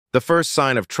The first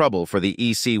sign of trouble for the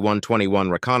EC-121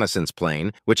 reconnaissance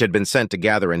plane, which had been sent to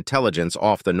gather intelligence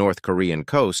off the North Korean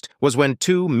coast, was when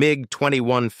two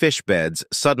MiG-21 fish beds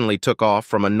suddenly took off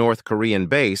from a North Korean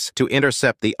base to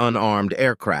intercept the unarmed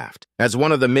aircraft. As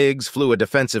one of the MiGs flew a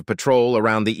defensive patrol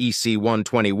around the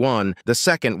EC-121, the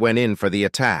second went in for the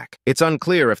attack. It's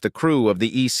unclear if the crew of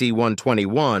the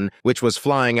EC-121, which was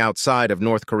flying outside of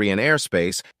North Korean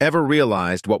airspace, ever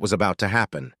realized what was about to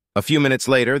happen. A few minutes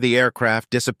later, the aircraft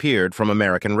disappeared from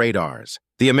American radars.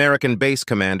 The American base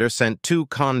commander sent two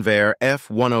Convair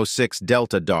F-106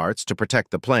 Delta darts to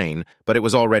protect the plane, but it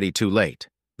was already too late.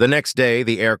 The next day,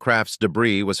 the aircraft's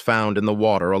debris was found in the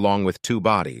water along with two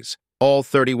bodies. All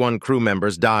 31 crew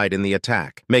members died in the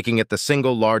attack, making it the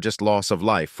single largest loss of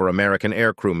life for American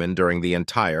aircrewmen during the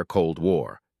entire Cold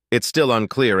War. It's still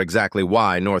unclear exactly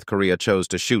why North Korea chose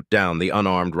to shoot down the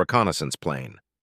unarmed reconnaissance plane.